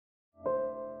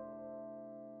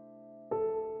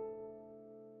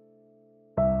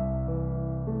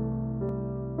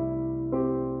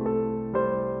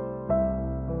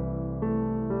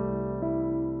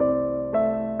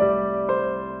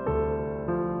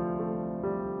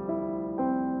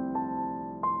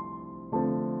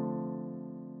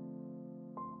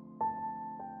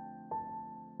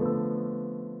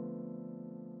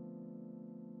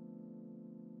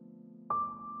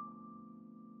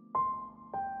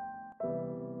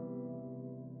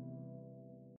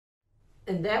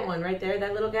And that one right there,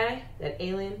 that little guy, that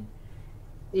alien.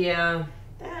 Yeah,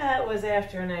 that was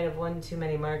after a night of one too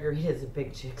many margaritas at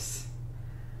Big Chicks.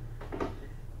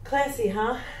 Classy,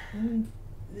 huh?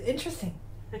 Interesting.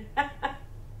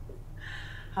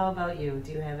 How about you?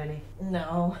 Do you have any?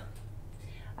 No.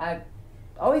 I've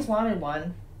always wanted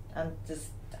one. I'm just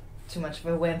too much of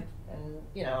a wimp. And,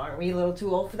 you know, aren't we a little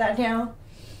too old for that now?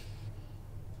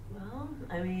 Well,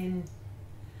 I mean,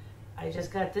 I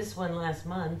just got this one last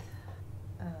month.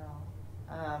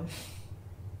 Oh.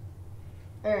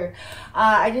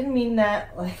 I didn't mean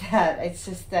that like that. It's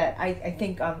just that I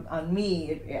think on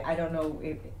me, I don't know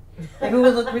if it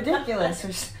would look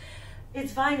ridiculous.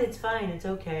 It's fine, it's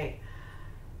okay.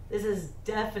 This is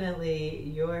definitely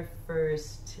your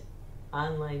first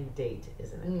online date,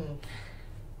 isn't it?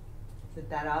 Is it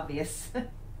that obvious?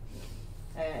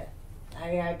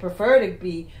 I prefer to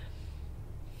be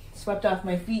swept off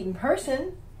my feet in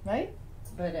person, right?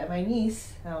 But my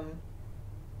niece,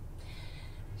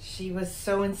 she was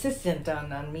so insistent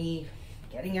on me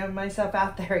getting myself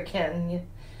out there again.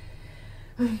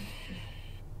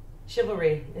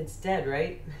 Chivalry, it's dead,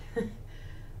 right?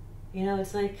 You know,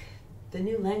 it's like the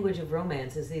new language of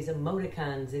romance is these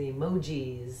emoticons and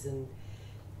emojis, and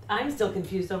I'm still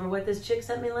confused over what this chick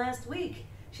sent me last week.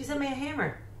 She sent me a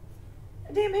hammer.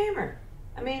 A damn hammer.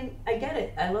 I mean, I get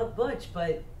it. I love Butch,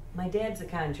 but my dad's a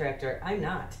contractor. I'm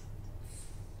not.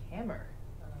 Hammer?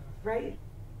 Right?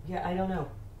 Yeah, I don't know.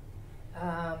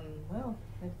 Well,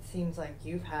 it seems like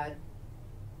you've had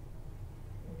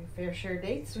your fair share of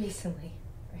dates recently,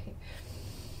 right?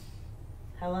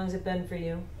 How long has it been for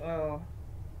you? Oh.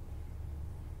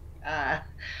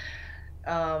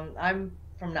 I'm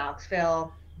from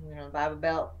Knoxville, you know, Bible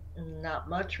Belt. Not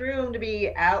much room to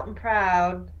be out and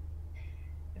proud.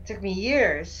 It took me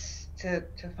years to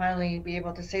finally be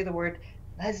able to say the word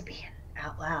lesbian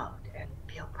out loud and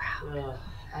feel proud. Ugh,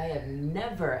 I have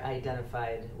never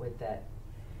identified with that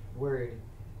word.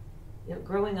 You know,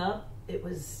 growing up, it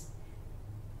was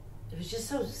just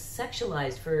so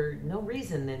sexualized for no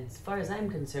reason, and as far as I'm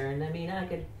concerned. I mean, I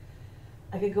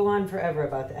could go on forever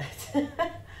about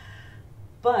that.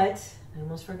 But I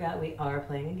almost forgot we are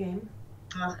playing a game.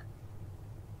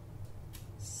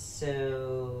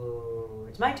 So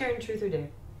it's my turn, truth or dare?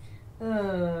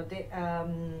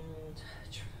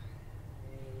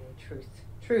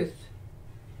 Truth.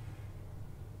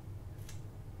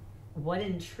 What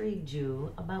intrigued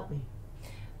you about me?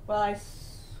 Well, I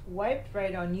swiped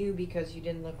right on you because you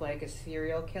didn't look like a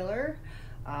serial killer,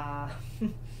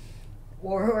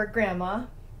 or grandma.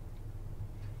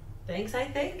 Thanks, I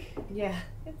think. Yeah,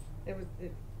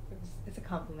 it's a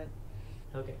compliment.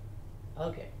 Okay.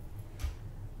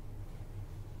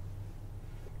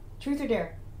 Truth or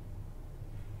dare?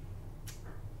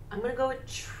 I'm gonna go with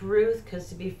truth because,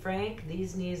 to be frank,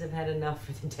 these knees have had enough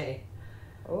for the day.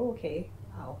 Oh, okay.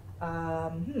 Wow.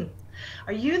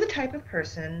 Are you the type of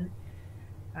person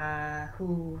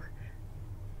who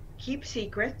keeps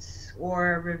secrets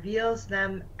or reveals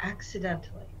them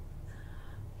accidentally?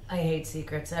 I hate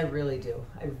secrets. I really do.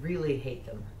 I really hate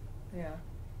them. Yeah.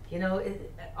 You know,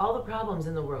 all the problems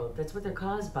in the world, that's what they're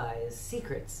caused by, is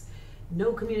secrets.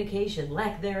 No communication,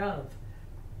 lack thereof.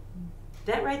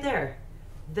 That right there,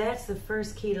 that's the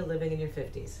first key to living in your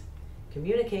 50s.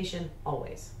 Communication,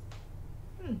 always.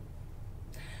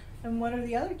 And what are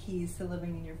the other keys to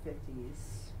living in your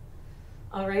 50s?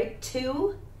 All right,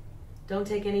 2, don't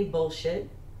take any bullshit.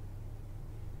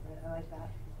 I like that.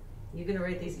 You're gonna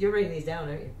write these, you're writing these down,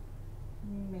 aren't you?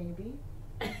 Maybe.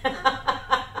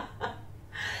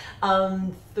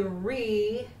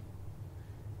 3,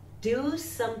 do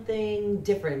something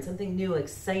different, something new,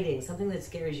 exciting, something that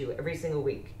scares you every single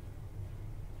week.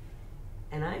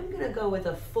 And I'm gonna go with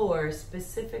a 4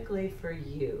 specifically for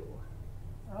you.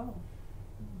 Oh.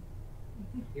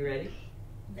 You ready?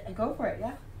 Go for it,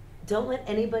 yeah. Don't let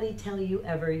anybody tell you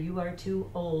ever you are too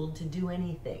old to do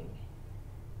anything.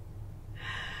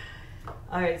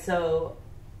 All right, so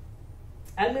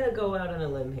I'm gonna go out on a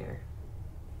limb here.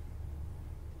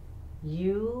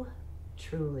 You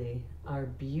truly are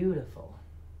beautiful.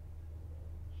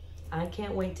 I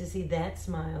can't wait to see that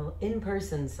smile in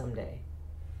person someday.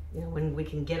 You know, when we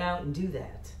can get out and do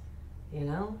that, you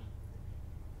know?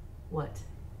 What?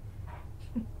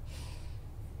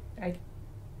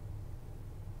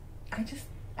 I just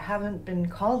haven't been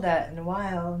called that in a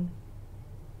while.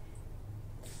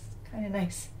 It's kind of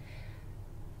nice.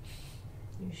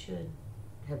 You should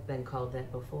have been called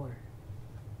that before.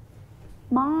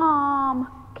 Mom,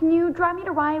 can you drive me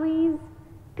to Riley's?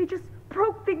 They just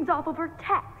broke things off over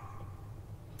text.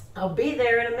 I'll be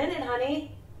there in a minute,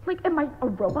 honey. Like, am I a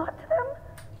robot to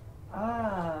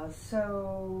them?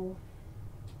 So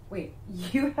Wait,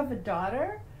 you have a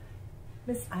daughter?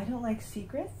 Miss, I don't like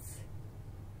secrets.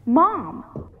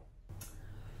 Mom!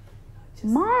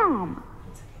 Mom!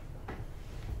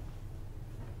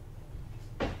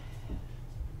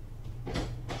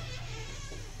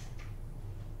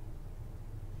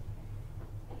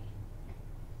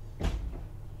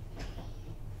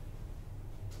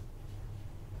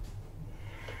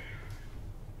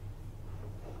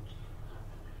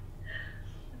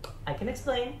 I can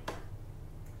explain.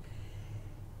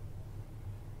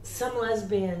 Some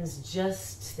lesbians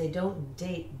just, they don't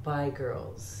date bi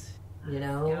girls, you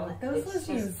know? Yeah, those It's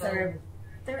lesbians just,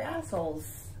 they're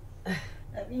assholes. I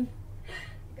mean,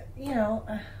 you know,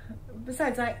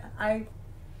 besides, I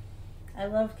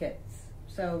love kids,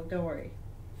 so don't worry.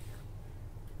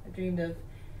 I dreamed of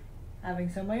having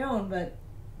some of my own, but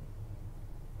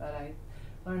I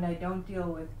learned I don't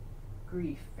deal with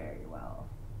grief very well.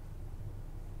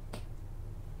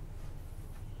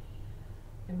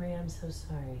 Emery, I'm so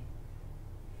sorry.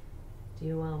 Do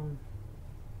you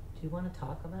want to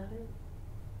talk about it?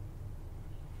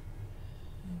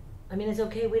 I mean, it's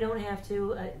okay. We don't have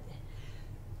to.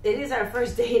 It is our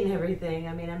first date and everything.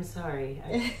 I mean, I'm sorry.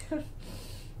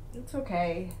 It's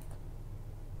okay.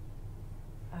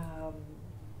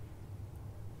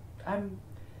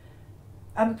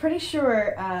 I'm pretty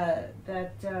sure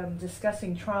that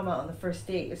discussing trauma on the first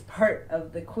date is part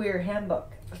of the queer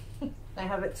handbook. I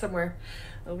have it somewhere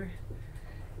over.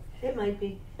 It might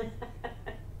be.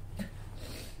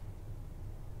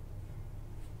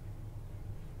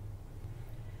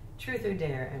 Truth or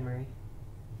dare, Emery?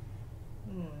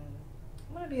 I'm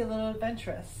gonna be a little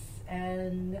adventurous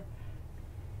and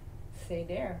say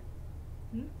dare.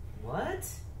 What?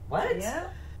 What? Yeah.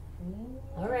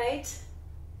 All right.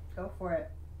 Go for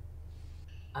it.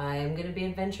 I'm gonna be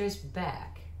adventurous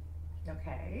back.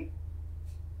 Okay.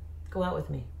 Go out with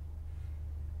me.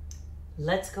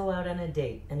 Let's go out on a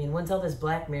date. I mean, once all this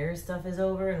Black Mirror stuff is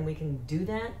over and we can do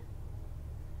that,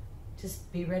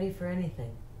 just be ready for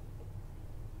anything.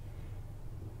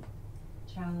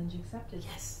 Challenge accepted.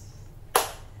 Yes.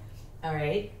 All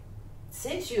right.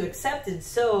 Since you accepted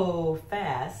so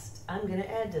fast, I'm going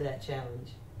to add to that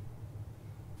challenge.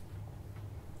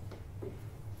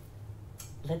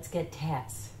 Let's get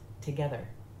tats together.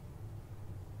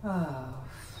 Oh,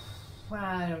 well,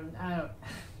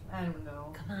 I don't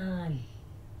know. Come on.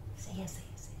 Say yes, say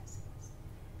yes, say yes, say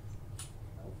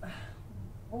yes.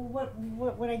 Well,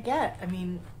 what would I get? I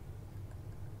mean,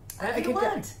 Whatever you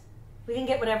want. We can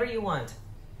get whatever you want.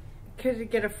 Could I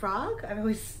get a frog? I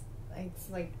always, it's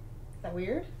like, is that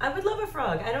weird? I would love a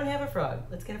frog. I don't have a frog.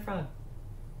 Let's get a frog.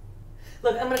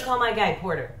 Look, I'm going to call my guy,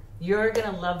 Porter. You're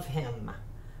going to love him.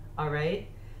 All right?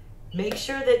 Make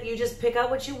sure that you just pick out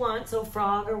what you want, so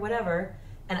frog or whatever,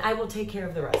 and I will take care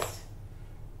of the rest.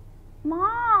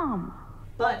 Mom!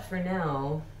 But for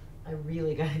now, I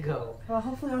really got to go. Well,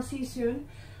 hopefully I'll see you soon.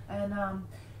 And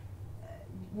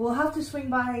we'll have to swing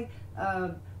by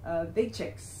Big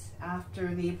Chicks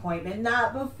after the appointment,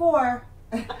 not before.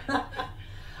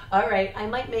 All right, I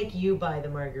might make you buy the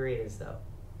margaritas, though.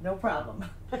 No problem.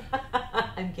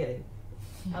 I'm kidding.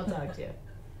 I'll talk to you.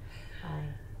 Bye.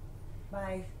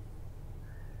 Bye.